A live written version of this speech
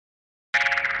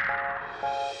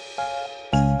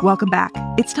Welcome back.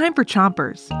 It's time for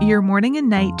Chompers, your morning and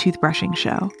night toothbrushing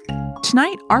show.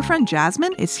 Tonight, our friend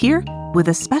Jasmine is here with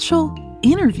a special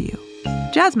interview.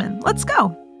 Jasmine, let's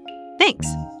go. Thanks.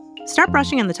 Start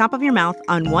brushing on the top of your mouth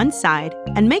on one side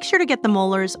and make sure to get the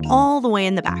molars all the way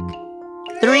in the back.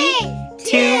 3,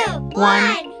 2,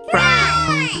 1,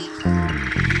 brush.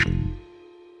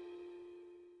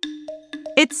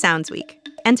 It's Sounds Week,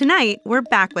 and tonight we're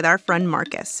back with our friend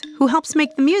Marcus, who helps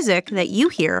make the music that you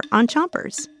hear on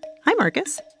Chompers. Hi,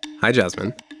 Marcus. Hi,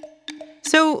 Jasmine.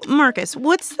 So, Marcus,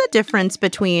 what's the difference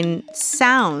between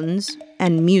sounds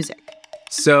and music?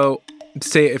 So,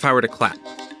 say if I were to clap,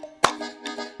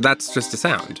 that's just a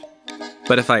sound.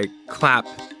 But if I clap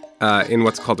in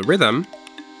what's called a rhythm,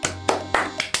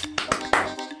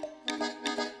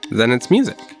 then it's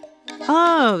music.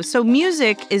 Oh, so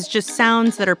music is just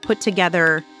sounds that are put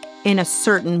together in a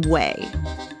certain way.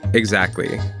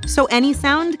 Exactly. So any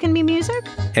sound can be music?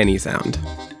 Any sound.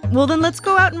 Well, then let's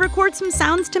go out and record some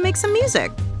sounds to make some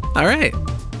music. All right.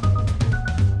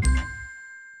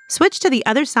 Switch to the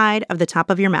other side of the top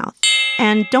of your mouth.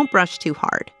 And don't brush too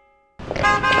hard.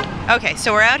 Okay,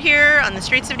 so we're out here on the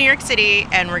streets of New York City,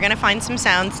 and we're going to find some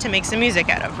sounds to make some music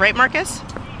out of. Right, Marcus?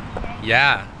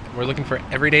 Yeah, we're looking for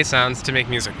everyday sounds to make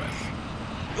music with.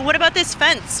 What about this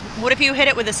fence? What if you hit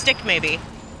it with a stick, maybe?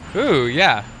 Ooh,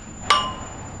 yeah.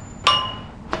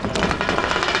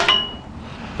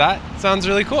 That sounds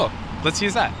really cool. Let's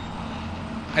use that.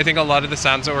 I think a lot of the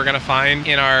sounds that we're going to find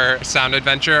in our sound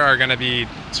adventure are going to be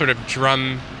sort of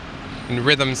drum and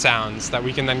rhythm sounds that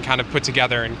we can then kind of put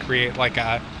together and create like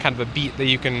a kind of a beat that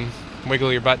you can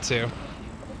wiggle your butt to.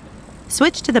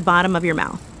 Switch to the bottom of your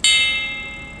mouth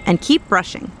and keep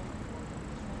brushing.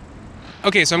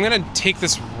 Okay, so I'm going to take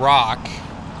this rock.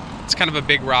 It's kind of a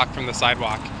big rock from the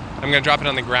sidewalk. I'm going to drop it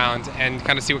on the ground and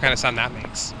kind of see what kind of sound that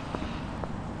makes.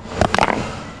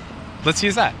 Let's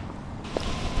use that.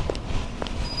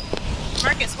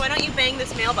 Marcus, why don't you bang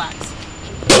this mailbox?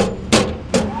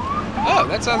 Oh,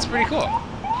 that sounds pretty cool.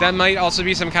 That might also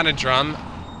be some kind of drum.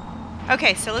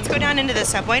 Okay, so let's go down into the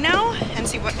subway now and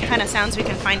see what kind of sounds we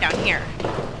can find down here.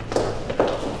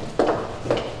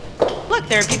 Look,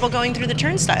 there are people going through the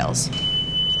turnstiles.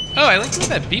 Oh, I like the way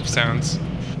that beep sounds.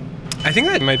 I think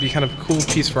that might be kind of a cool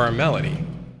piece for our melody.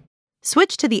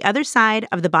 Switch to the other side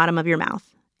of the bottom of your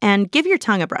mouth and give your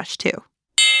tongue a brush too.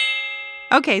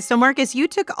 Okay, so Marcus, you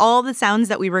took all the sounds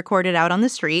that we recorded out on the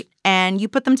street and you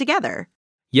put them together.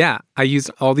 Yeah, I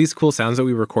used all these cool sounds that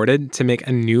we recorded to make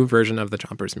a new version of the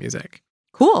Chompers music.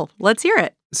 Cool, let's hear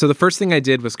it. So the first thing I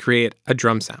did was create a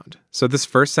drum sound. So this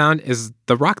first sound is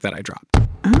the rock that I dropped.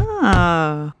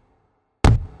 Oh.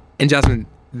 And Jasmine,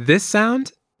 this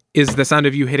sound is the sound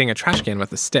of you hitting a trash can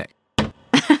with a stick.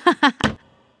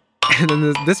 And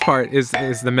then this part is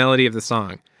the melody of the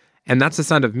song. And that's the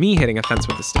sound of me hitting a fence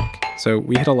with a stick. So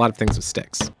we hit a lot of things with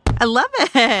sticks. I love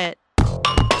it.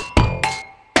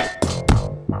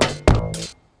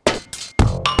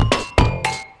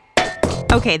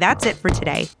 Okay, that's it for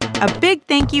today. A big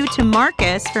thank you to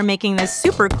Marcus for making this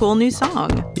super cool new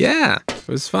song. Yeah, it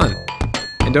was fun.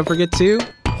 And don't forget to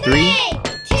 3,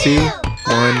 2,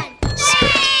 1,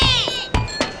 spit.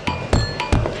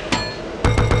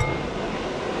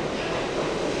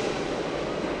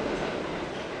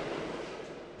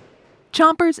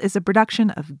 Chompers is a production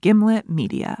of Gimlet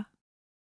Media.